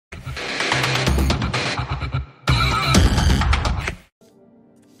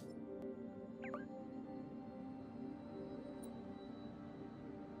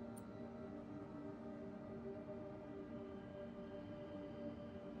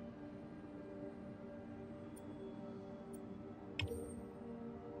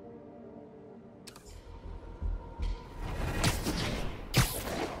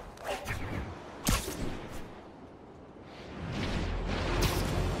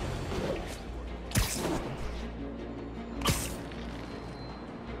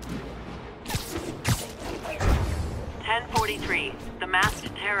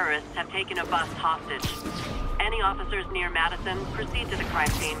terrorists have taken a bus hostage. Any officers near Madison, proceed to the crime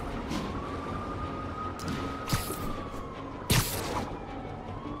scene.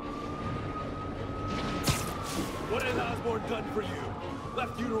 What has Osborn done for you?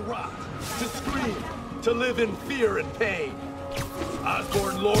 Left you to rot, to scream, to live in fear and pain.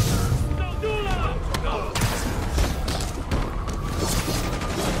 Osborn Lord... No.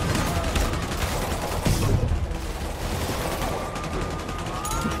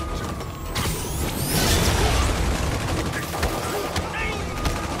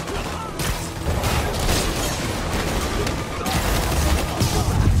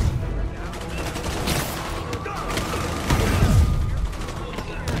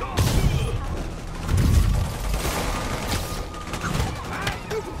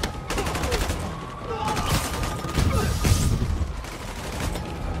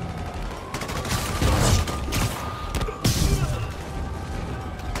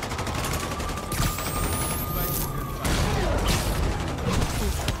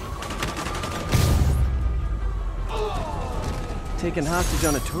 Taken hostage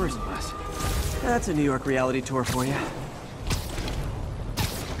on a tourist bus. That's a New York reality tour for you.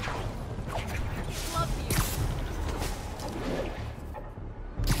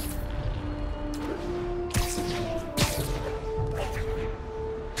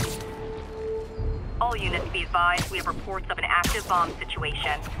 All units be advised, we have reports of an active bomb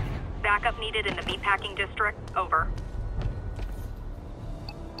situation. Backup needed in the meatpacking district. Over.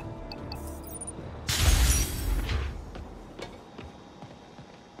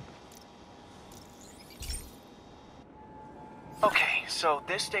 Okay, so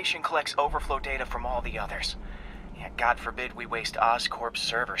this station collects overflow data from all the others. Yeah, God forbid we waste Oscorp's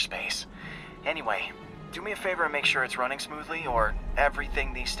server space. Anyway, do me a favor and make sure it's running smoothly, or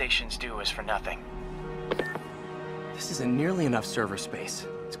everything these stations do is for nothing. This isn't nearly enough server space.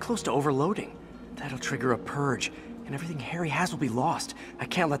 It's close to overloading. That'll trigger a purge, and everything Harry has will be lost. I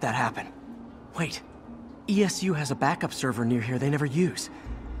can't let that happen. Wait. ESU has a backup server near here they never use.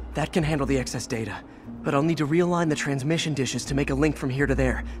 That can handle the excess data, but I'll need to realign the transmission dishes to make a link from here to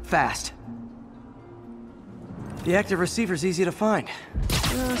there, fast. The active receiver's easy to find.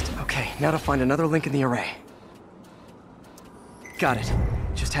 Okay, now to find another link in the array. Got it.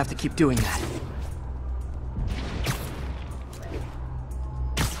 Just have to keep doing that.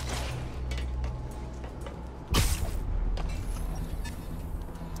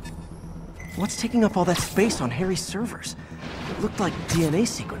 What's taking up all that space on Harry's servers? It looked like DNA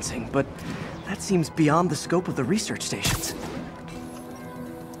sequencing, but that seems beyond the scope of the research stations.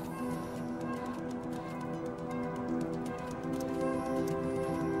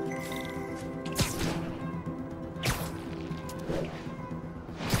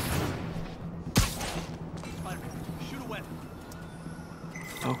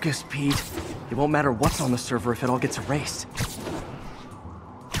 Focus, Pete. It won't matter what's on the server if it all gets erased.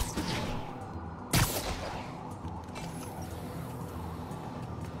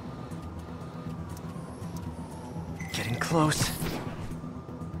 Getting close.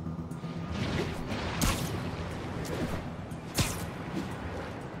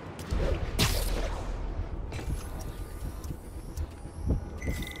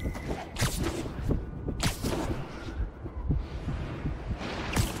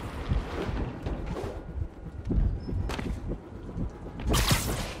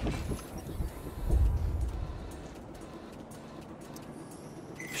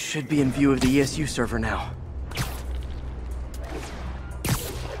 Should be in view of the ESU server now.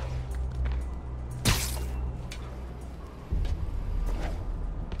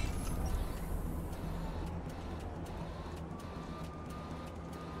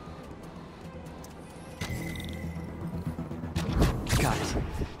 Got it.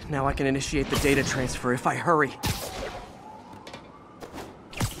 Now I can initiate the data transfer if I hurry.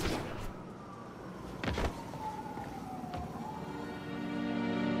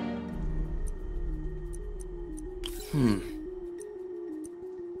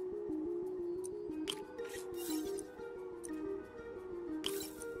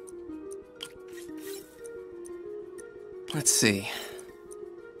 Let's see.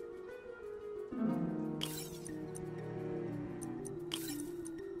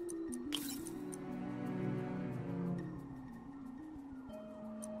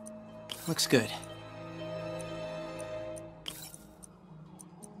 Looks good.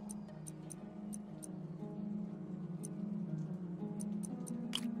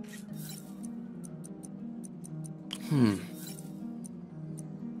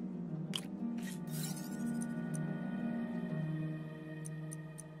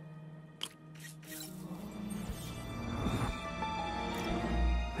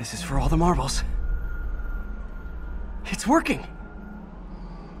 This is for all the marbles. It's working!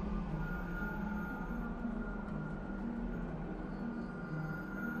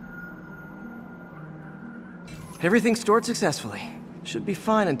 Everything stored successfully. Should be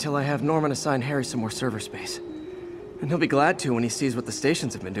fine until I have Norman assign Harry some more server space. And he'll be glad to when he sees what the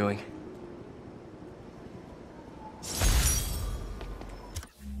stations have been doing.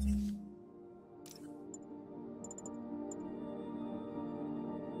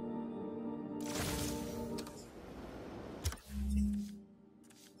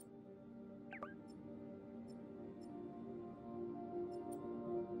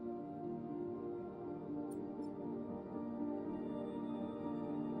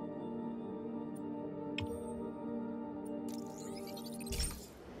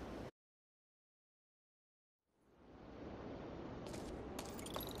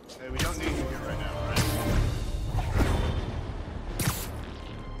 Hey, we don't need you here right now, right?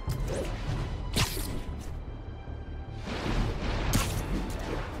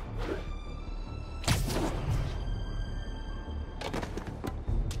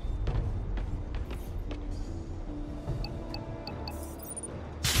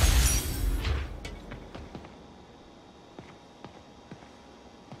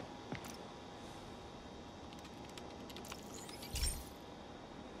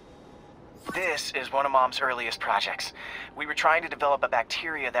 This is one of Mom's earliest projects. We were trying to develop a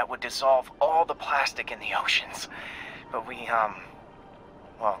bacteria that would dissolve all the plastic in the oceans. But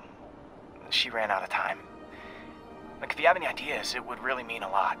well, she ran out of time. Like, if you have any ideas, it would really mean a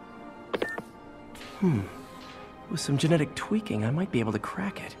lot. With some genetic tweaking, I might be able to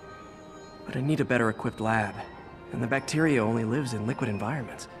crack it. But I need a better equipped lab. And the bacteria only lives in liquid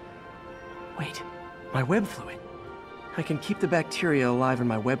environments. Wait, my web fluid. I can keep the bacteria alive in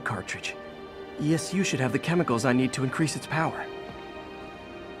my web cartridge. ESU should have the chemicals I need to increase its power.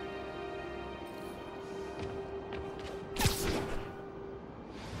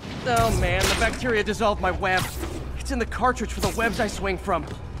 Oh man, the bacteria dissolved my web. It's in the cartridge for the webs I swing from.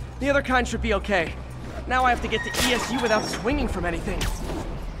 The other kind should be okay. Now I have to get to ESU without swinging from anything.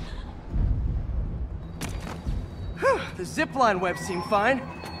 The zipline webs seem fine.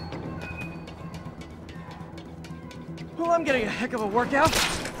 Well, I'm getting a heck of a workout.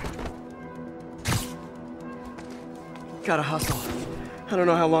 Gotta hustle. I don't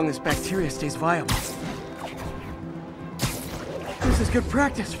know how long this bacteria stays viable. This is good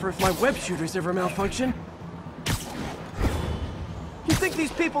practice for if my web shooters ever malfunction. You'd think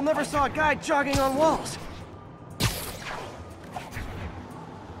these people never saw a guy jogging on walls.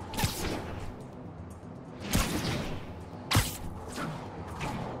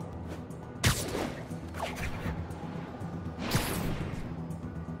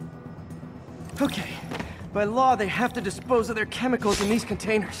 Okay. By law, they have to dispose of their chemicals in these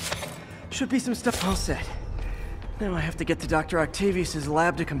containers. Should be some stuff all set. Now I have to get to Dr. Octavius's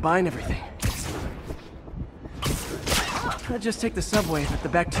lab to combine everything. I'll just take the subway, but the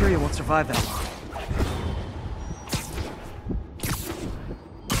bacteria won't survive that long.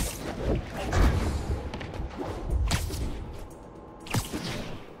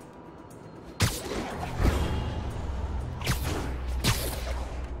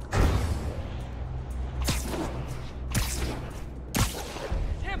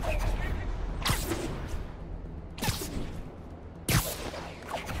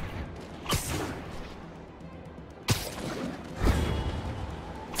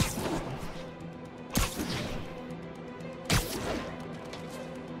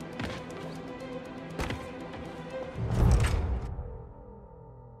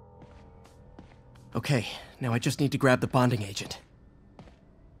 Okay, now I just need to grab the bonding agent.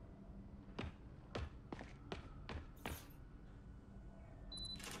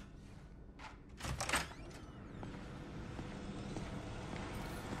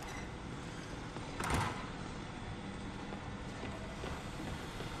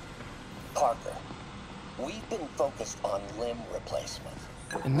 Parker, we've been focused on limb replacement.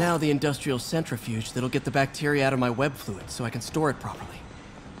 And now the industrial centrifuge that'll get the bacteria out of my web fluid so I can store it properly.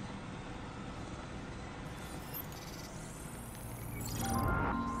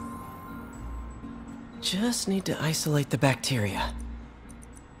 Just need to isolate the bacteria.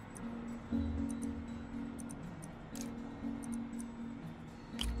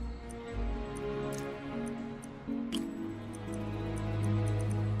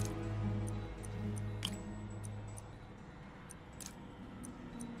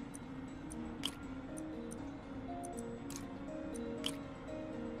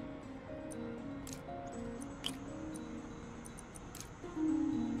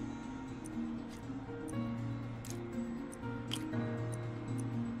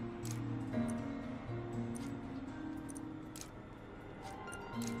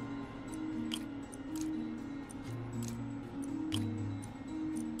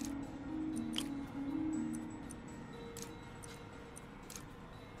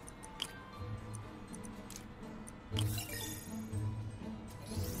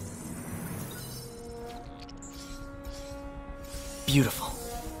 Beautiful.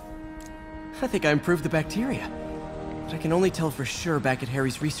 I think I improved the bacteria. But I can only tell for sure back at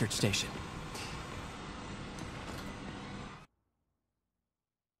Harry's research station.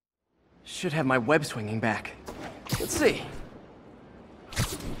 Should have my web swinging back. Let's see.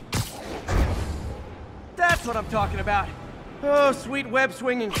 That's what I'm talking about. Oh, sweet web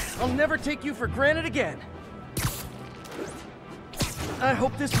swinging. I'll never take you for granted again. I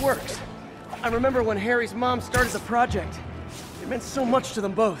hope this works. I remember when Harry's mom started the project. It meant so much to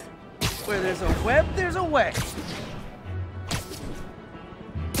them both. Where there's a web, there's a way.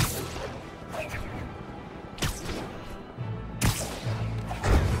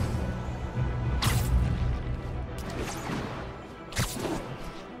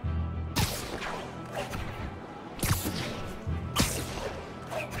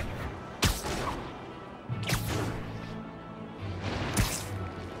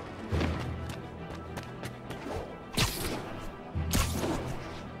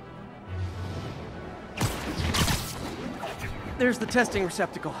 There's the testing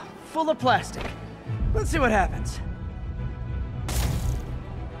receptacle, full of plastic. Let's see what happens.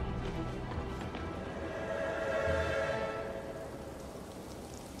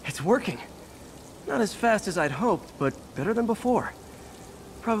 It's working. Not as fast as I'd hoped, but better than before.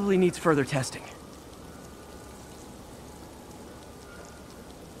 Probably needs further testing.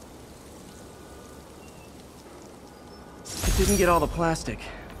 It didn't get all the plastic,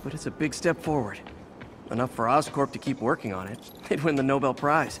 but it's a big step forward. Enough for Oscorp to keep working on it. They'd win the Nobel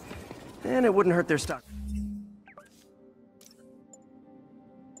Prize. And it wouldn't hurt their stock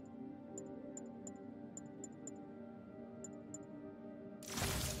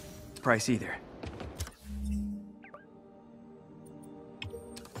price either.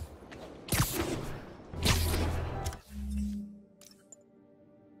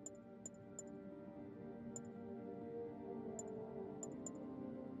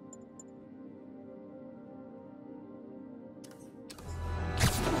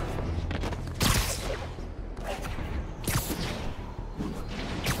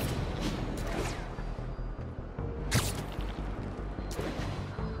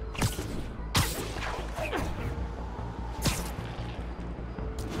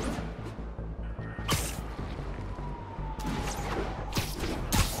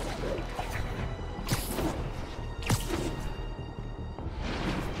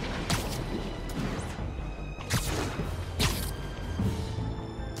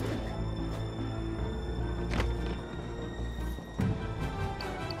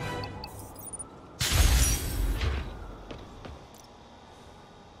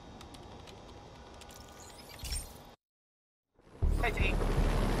 Hey, T.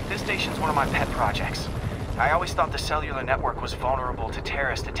 This station's one of my pet projects. I always thought the cellular network was vulnerable to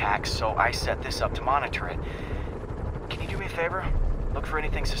terrorist attacks, so I set this up to monitor it. Can you do me a favor? Look for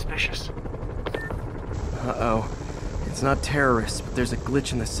anything suspicious. Uh-oh. It's not terrorists, but there's a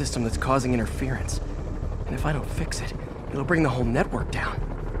glitch in the system that's causing interference. And if I don't fix it, it'll bring the whole network down.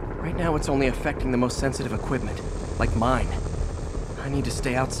 Right now, it's only affecting the most sensitive equipment, like mine. I need to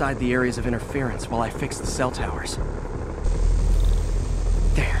stay outside the areas of interference while I fix the cell towers.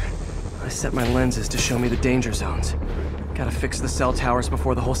 There. I set my lenses to show me the danger zones. Gotta fix the cell towers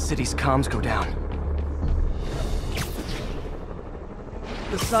before the whole city's comms go down.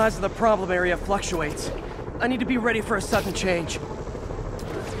 The size of the problem area fluctuates. I need to be ready for a sudden change.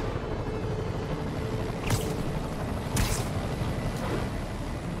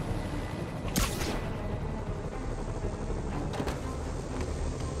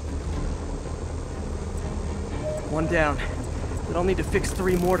 One down. But I'll need to fix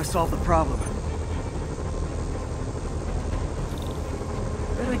 3 more to solve the problem.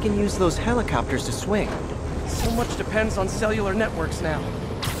 Bet I can use those helicopters to swing. So much depends on cellular networks now.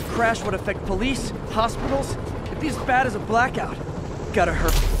 A crash would affect police, hospitals. It'd be as bad as a blackout. Gotta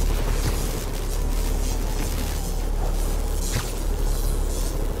hurry.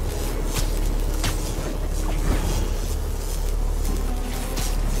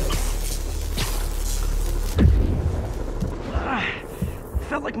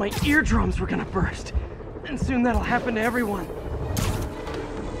 Felt like my eardrums were gonna burst. And soon that'll happen to everyone.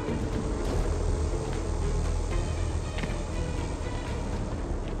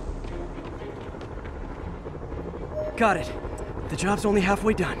 Got it. The job's only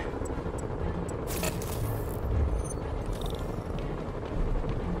halfway done.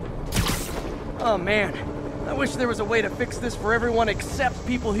 Oh man, I wish there was a way to fix this for everyone except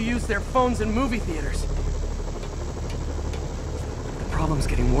people who use their phones in movie theaters. The problem's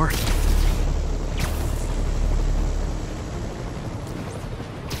getting worse.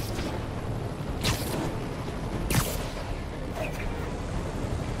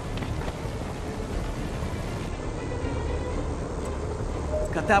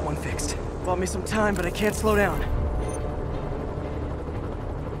 that one fixed. Bought me some time, but I can't slow down.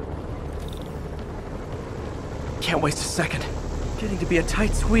 Can't waste a second. Getting to be a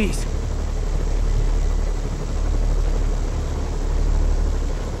tight squeeze.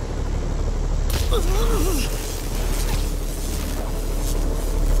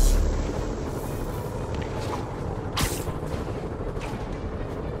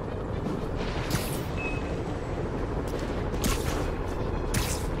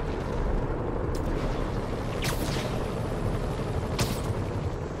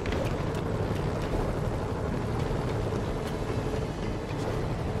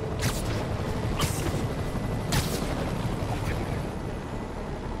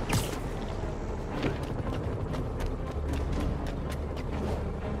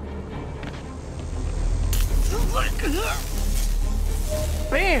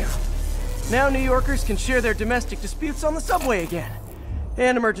 Bam! Now New Yorkers can share their domestic disputes on the subway again.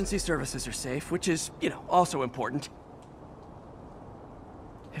 And emergency services are safe, which is, also important.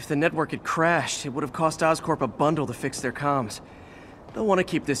 If the network had crashed, it would have cost Oscorp a bundle to fix their comms. They'll want to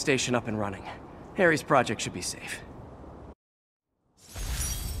keep this station up and running. Harry's project should be safe.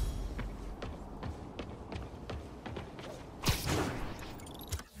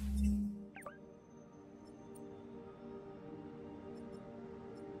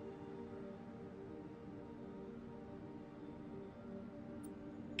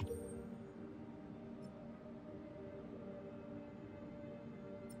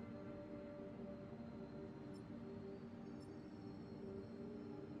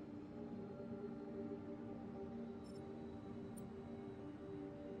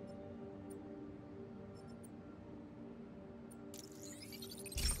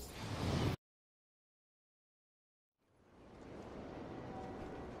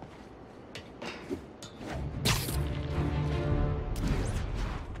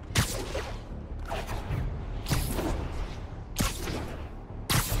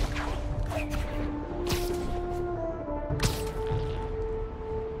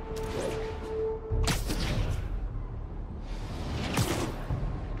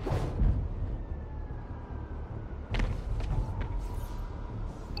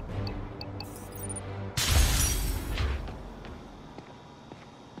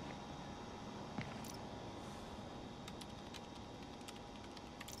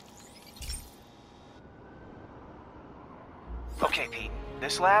 Okay, Pete.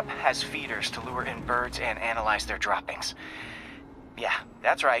 This lab has feeders to lure in birds and analyze their droppings. Yeah,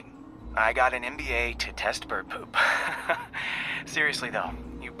 that's right. I got an MBA to test bird poop. Seriously though,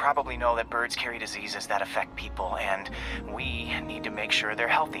 you probably know that birds carry diseases that affect people, and we need to make sure they're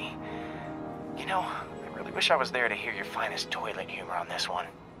healthy. I really wish I was there to hear your finest toilet humor on this one.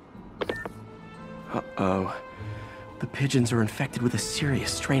 Uh-oh. The pigeons are infected with a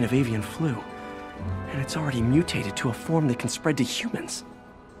serious strain of avian flu. And it's already mutated to a form that can spread to humans.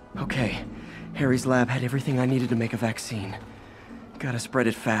 Okay, Harry's lab had everything I needed to make a vaccine. Gotta spread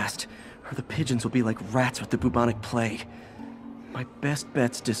it fast, or the pigeons will be like rats with the bubonic plague. My best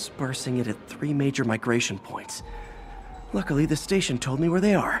bet's dispersing it at 3 major migration points. Luckily, the station told me where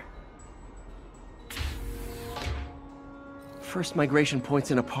they are. First migration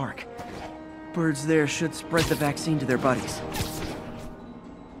point's in a park. Birds there should spread the vaccine to their buddies.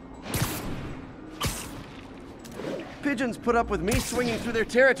 Pigeons put up with me swinging through their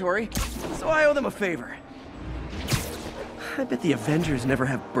territory, so I owe them a favor. I bet the Avengers never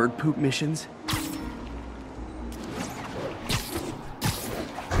have bird poop missions.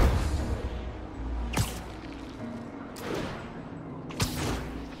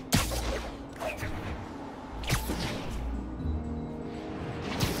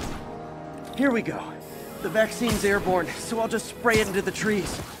 Here we go. The vaccine's airborne, so I'll just spray it into the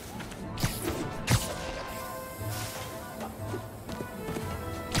trees.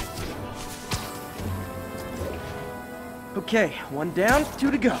 Okay, 1 down,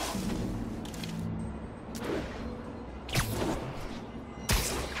 2 to go.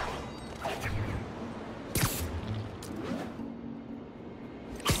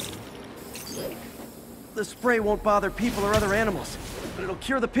 The spray won't bother people or other animals, but it'll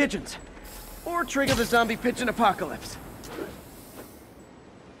cure the pigeons. Or trigger the zombie pigeon apocalypse.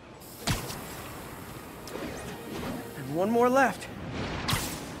 And 1 more left.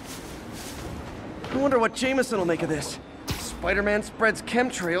 I wonder what Jameson will make of this. Spider-Man spreads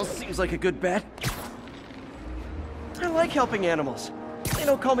chemtrails, seems like a good bet. I like helping animals. They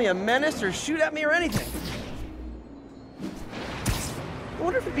don't call me a menace or shoot at me or anything. I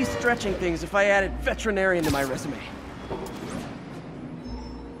wonder if it'd be stretching things if I added veterinarian to my resume.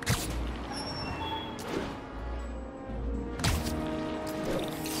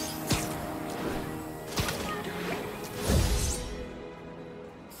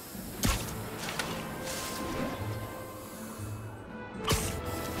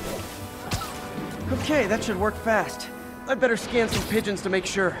 Okay, that should work fast. I'd better scan some pigeons to make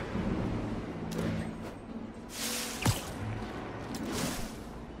sure.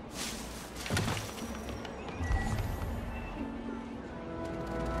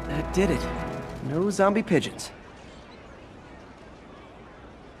 That did it. No zombie pigeons.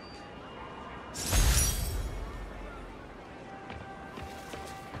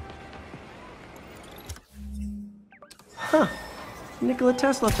 Huh. Nikola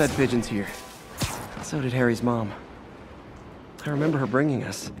Tesla fed pigeons here. So did Harry's mom. I remember her bringing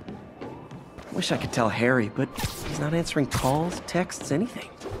us. Wish I could tell Harry, but he's not answering calls, texts, anything.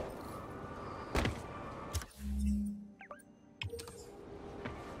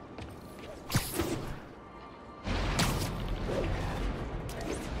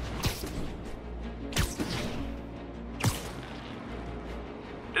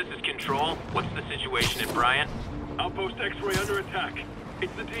 This is Control. What's the situation at Bryant? Outpost X-ray under attack.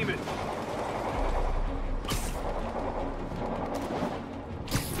 It's the demon.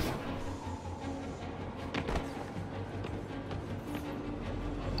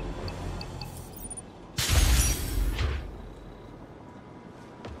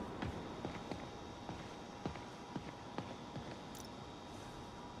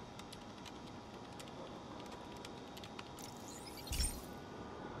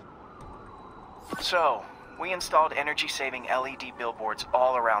 So, we installed energy-saving LED billboards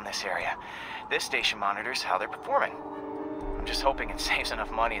all around this area. This station monitors how they're performing. I'm just hoping it saves enough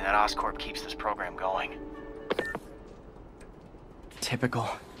money that Oscorp keeps this program going. Typical.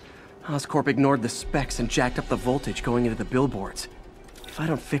 Oscorp ignored the specs and jacked up the voltage going into the billboards. If I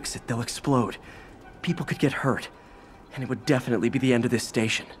don't fix it, they'll explode. People could get hurt. And it would definitely be the end of this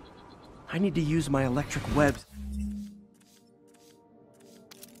station. I need to use my electric webs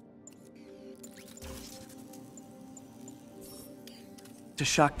to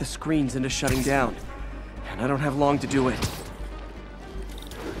shock the screens into shutting down. And I don't have long to do it.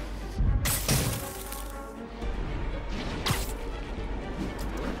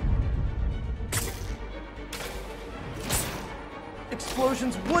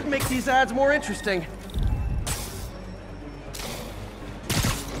 Explosions would make these ads more interesting.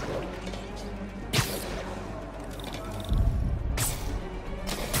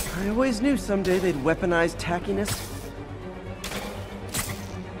 I always knew someday they'd weaponize tackiness.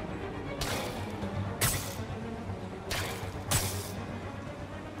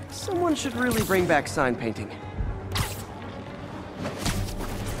 Someone should really bring back sign painting.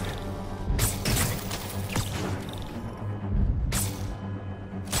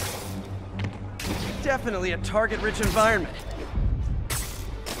 Definitely a target-rich environment.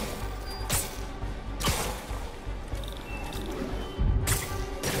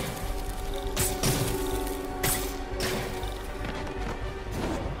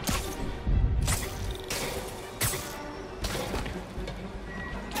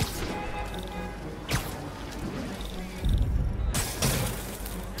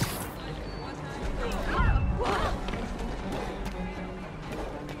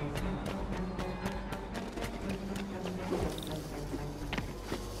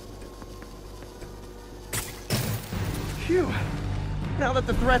 Phew. Now that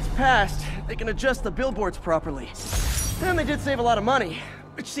the threat's passed, they can adjust the billboards properly. And they did save a lot of money,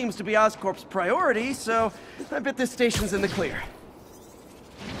 which seems to be Oscorp's priority, so I bet this station's in the clear.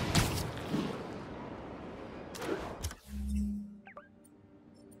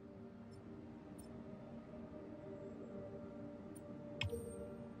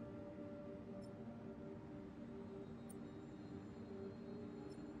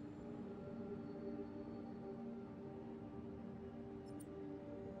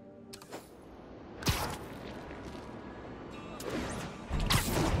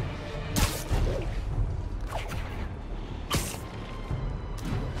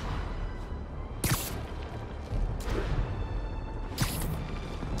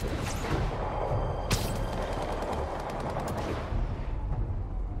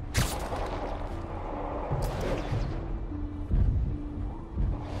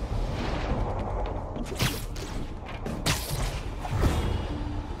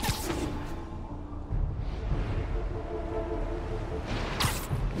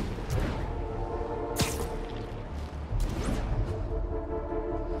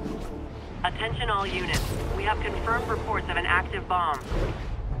 Attention all units. We have confirmed reports of an active bomb.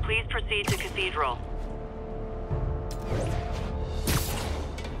 Please proceed to Cathedral.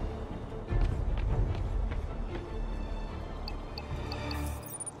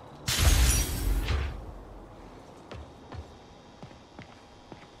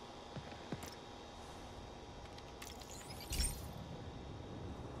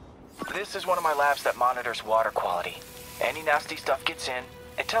 This is one of my labs that monitors water quality. Any nasty stuff gets in,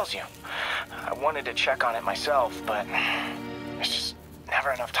 it tells you. I wanted to check on it myself, but there's just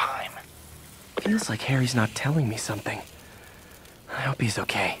never enough time. Feels like Harry's not telling me something. I hope he's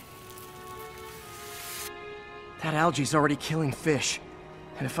okay. That algae's already killing fish.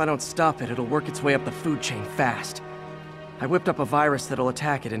 And if I don't stop it, it'll work its way up the food chain fast. I whipped up a virus that'll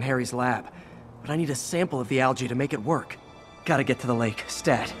attack it in Harry's lab. But I need a sample of the algae to make it work. Gotta get to the lake,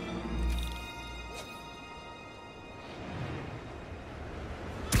 stat.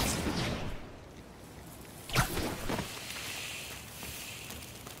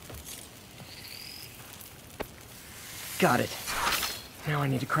 Got it. Now I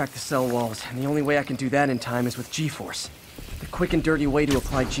need to crack the cell walls, and the only way I can do that in time is with G-Force. The quick and dirty way to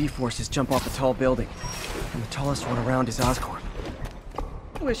apply G-Force is jump off a tall building. And the tallest one around is Oscorp.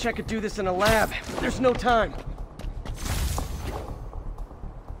 Wish I could do this in a lab, but there's no time.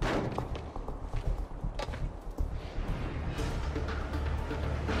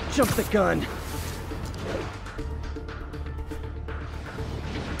 Jump the gun.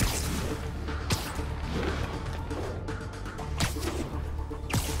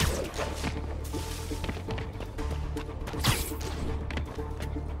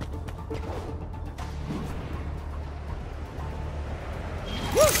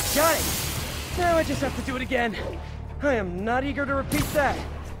 Got it! Now I just have to do it again. I am not eager to repeat that,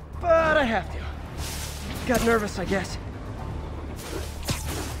 but I have to. Got nervous, I guess.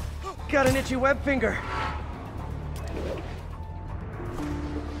 Got an itchy web finger.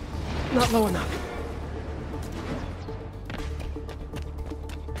 Not low enough.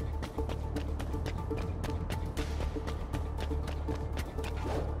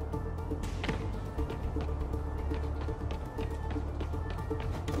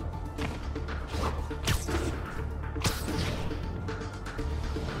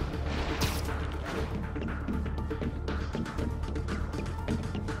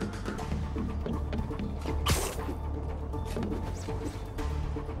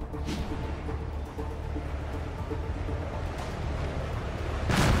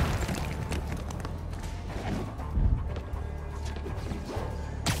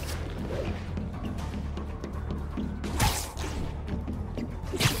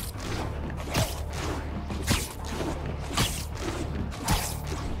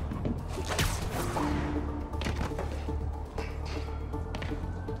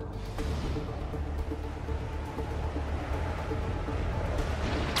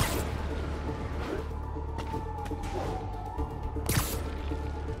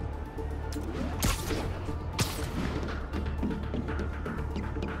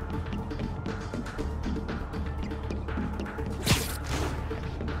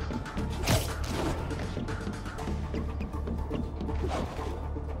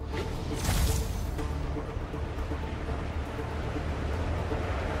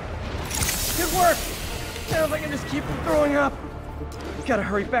 Good work! Now if I can just keep from throwing up. Gotta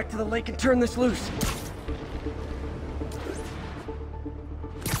hurry back to the lake and turn this loose.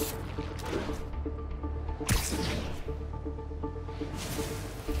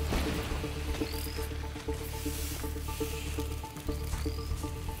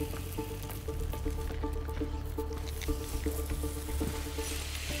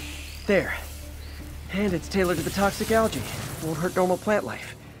 There. And it's tailored to the toxic algae. Won't hurt normal plant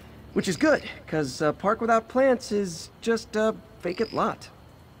life. Which is good, because a park without plants is just a vacant lot.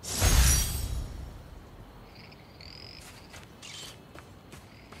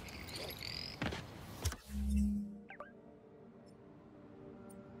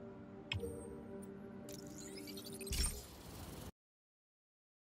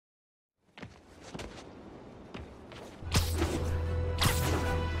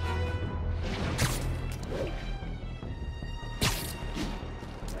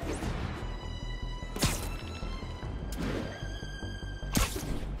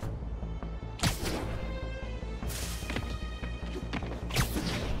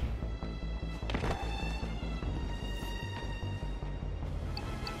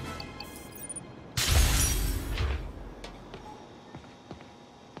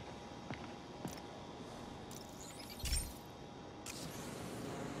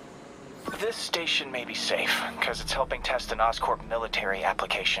 This station may be safe, because it's helping test an Oscorp military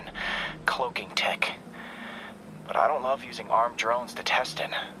application, cloaking tech. But I don't love using armed drones to test it.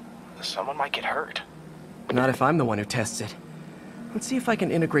 Someone might get hurt. Not if I'm the one who tests it. Let's see if I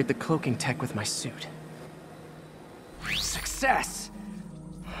can integrate the cloaking tech with my suit. Success!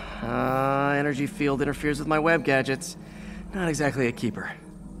 Energy field interferes with my web gadgets. Not exactly a keeper.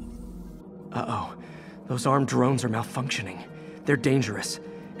 Uh-oh. Those armed drones are malfunctioning. They're dangerous.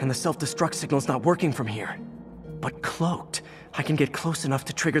 and the self-destruct signal's not working from here. But cloaked, I can get close enough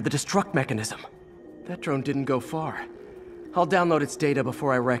to trigger the destruct mechanism. That drone didn't go far. I'll download its data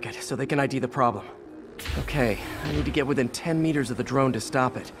before I wreck it, so they can ID the problem. Okay, I need to get within 10 meters of the drone to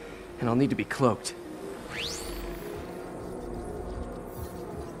stop it, and I'll need to be cloaked.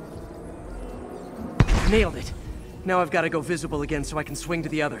 Nailed it! Now I've got to go visible again so I can swing to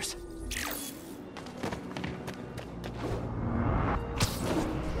the others.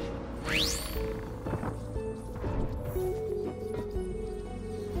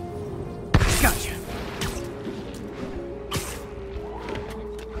 Gotcha!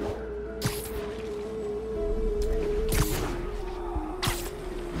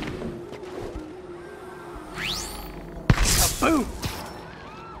 Boom!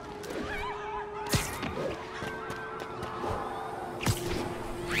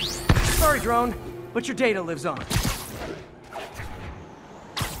 Sorry, drone, but your data lives on.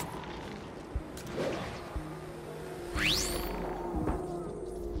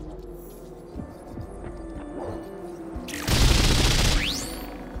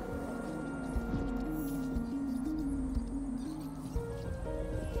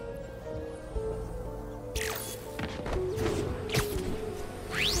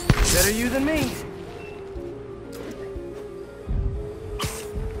 Better you than me.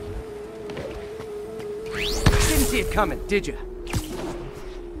 Didn't see it coming, did you?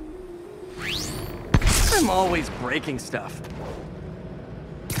 I'm always breaking stuff.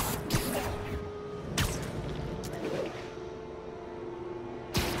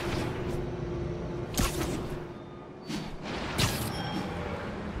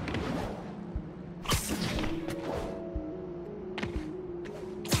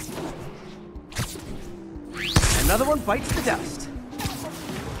 Another one bites the dust.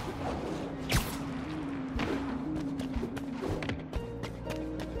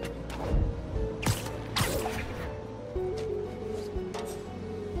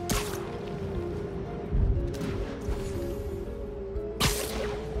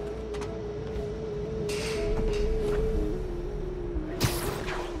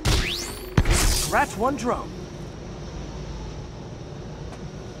 Scratch one drone.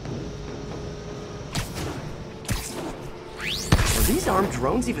 Are these armed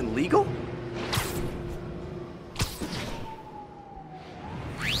drones even legal?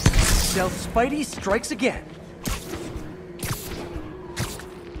 Stealth Spidey strikes again.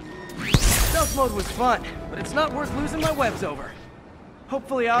 Stealth mode was fun, but it's not worth losing my webs over.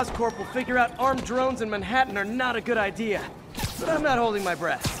 Hopefully Oscorp will figure out armed drones in Manhattan are not a good idea. But I'm not holding my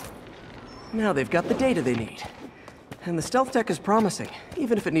breath. Now they've got the data they need. And the stealth tech is promising,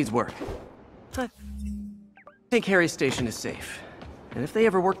 even if it needs work. I think Harry's station is safe. And if they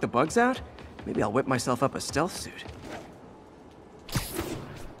ever work the bugs out, maybe I'll whip myself up a stealth suit.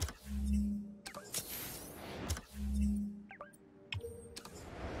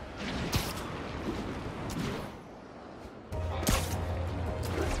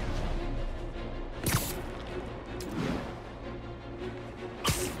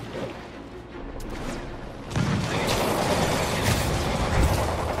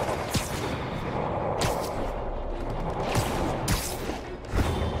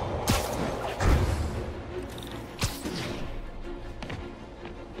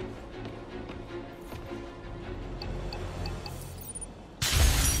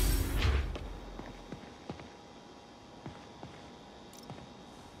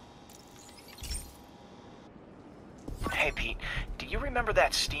 Hey, Pete, do you remember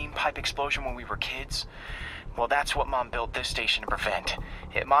that steam pipe explosion when we were kids? Well, that's what Mom built this station to prevent.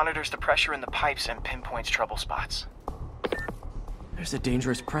 It monitors the pressure in the pipes and pinpoints trouble spots. There's a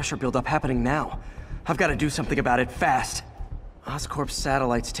dangerous pressure buildup happening now. I've got to do something about it fast. Oscorp's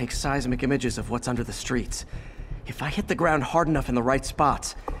satellites take seismic images of what's under the streets. If I hit the ground hard enough in the right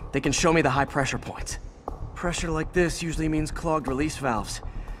spots, they can show me the high pressure points. Pressure like this usually means clogged release valves.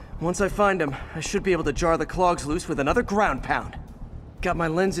 Once I find them, I should be able to jar the clogs loose with another ground pound. Got my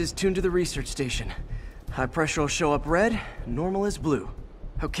lenses tuned to the research station. High pressure will show up red, normal is blue.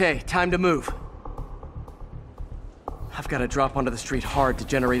 Okay, time to move. I've got to drop onto the street hard to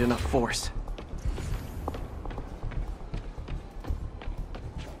generate enough force.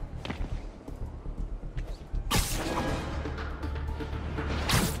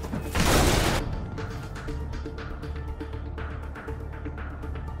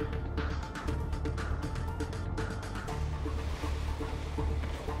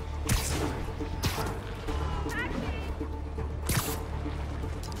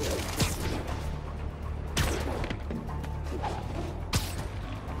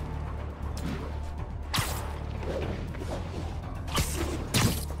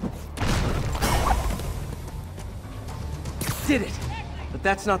 did it! But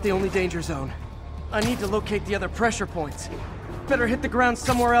that's not the only danger zone. I need to locate the other pressure points. Better hit the ground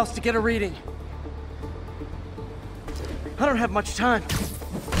somewhere else to get a reading. I don't have much time.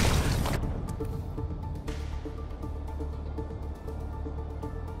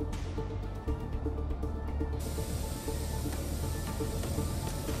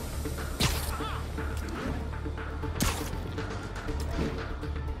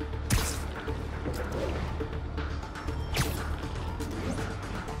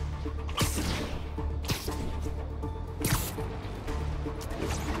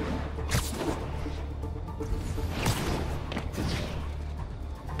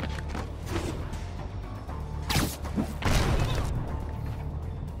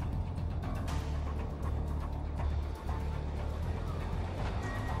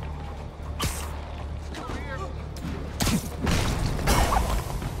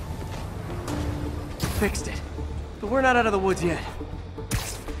 Fixed it. But we're not out of the woods yet.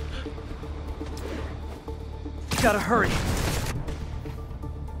 Gotta hurry.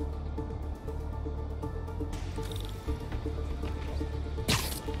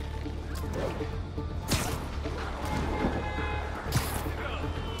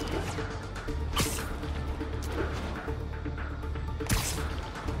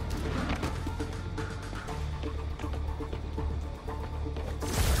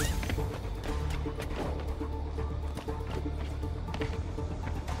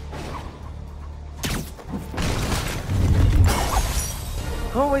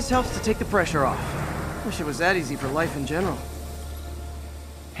 Always helps to take the pressure off. Wish it was that easy for life in general.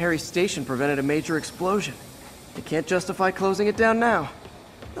 Harry's station prevented a major explosion. They can't justify closing it down now.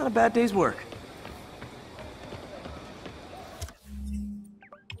 Not a bad day's work.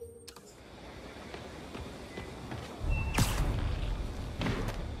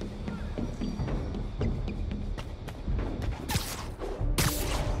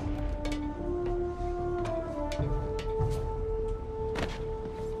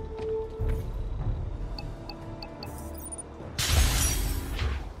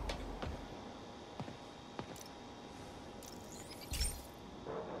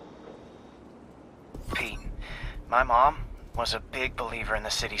 My mom was a big believer in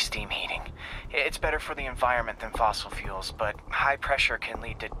the city's steam heating. It's better for the environment than fossil fuels, but high pressure can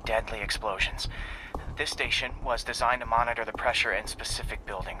lead to deadly explosions. This station was designed to monitor the pressure in specific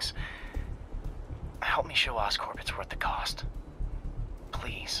buildings. Help me show Oscorp it's worth the cost.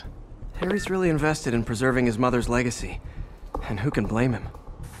 Please. Harry's really invested in preserving his mother's legacy. And who can blame him?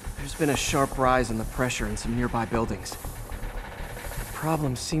 There's been a sharp rise in the pressure in some nearby buildings. The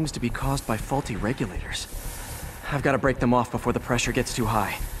problem seems to be caused by faulty regulators. I've got to break them off before the pressure gets too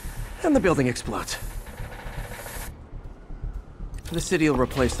high, and the building explodes. The city will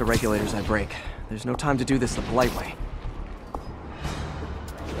replace the regulators I break. There's no time to do this the polite way.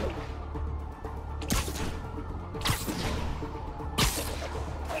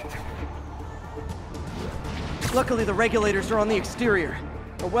 Luckily, the regulators are on the exterior.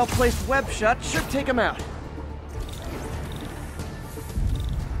 A well-placed web shot should take them out.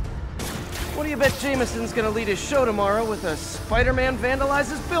 What do you bet Jameson's gonna lead his show tomorrow with a Spider-Man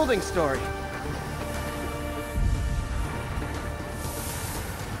vandalizes building story?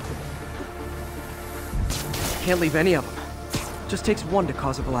 Can't leave any of them. Just takes one to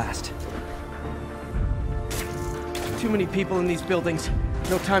cause a blast. Too many people in these buildings.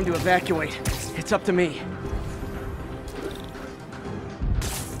 No time to evacuate. It's up to me.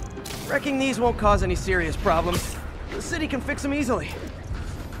 Wrecking these won't cause any serious problems. The city can fix them easily.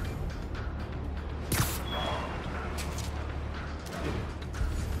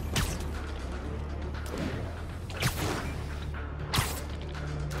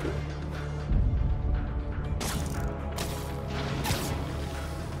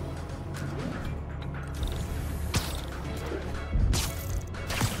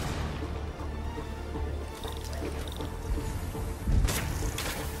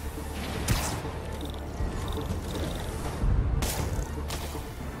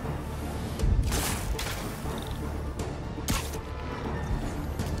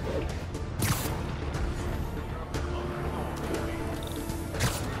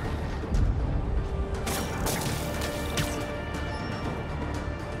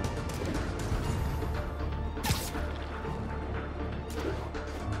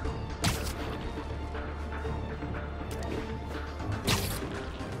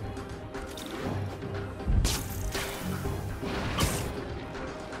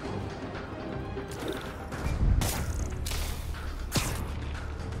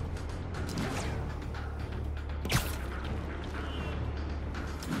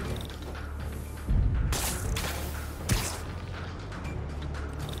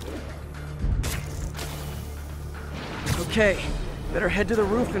 Okay, better head to the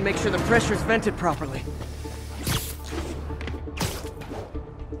roof and make sure the pressure's vented properly.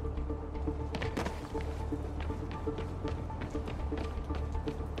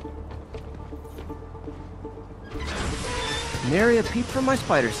 Nary a peep from my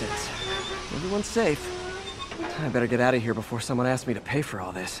spider sense. Everyone's safe. I better get out of here before someone asks me to pay for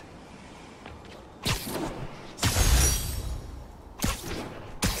all this.